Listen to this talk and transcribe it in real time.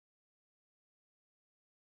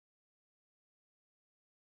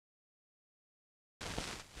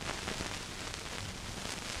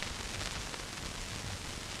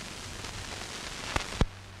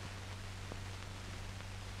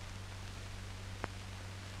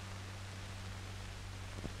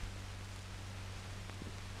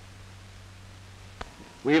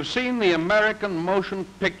We have seen the American motion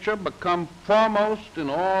picture become foremost in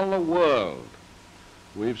all the world.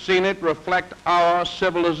 We've seen it reflect our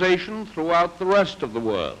civilization throughout the rest of the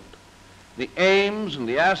world, the aims and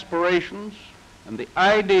the aspirations and the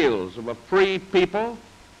ideals of a free people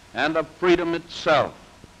and of freedom itself.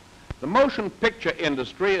 The motion picture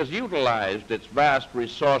industry has utilized its vast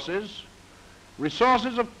resources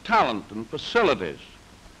of talent and facilities,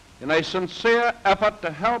 in a sincere effort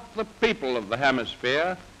to help the people of the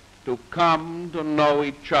hemisphere to come to know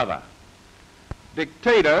each other.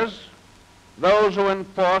 Dictators, those who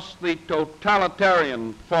enforce the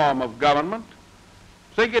totalitarian form of government,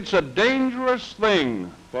 think it's a dangerous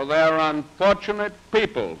thing for their unfortunate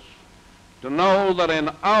peoples to know that in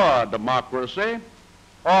our democracy,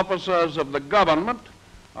 officers of the government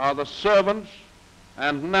are the servants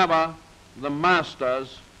and never the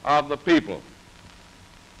masters of the people.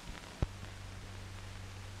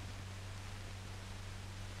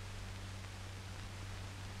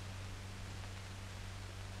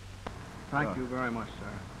 Thank you very much, sir.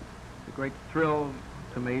 It's a great thrill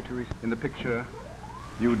to me to in the picture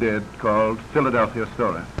you did called Philadelphia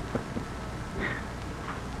Story.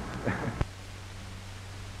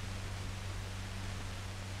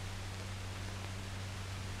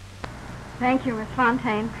 Thank you, Miss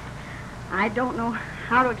Fontaine. I don't know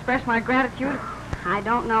how to express my gratitude. I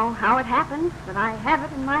don't know how it happened that I have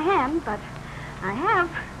it in my hand, but I have.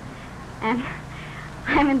 And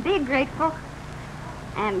I'm indeed grateful.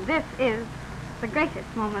 And this is the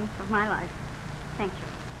greatest moment of my life. Thank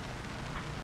you.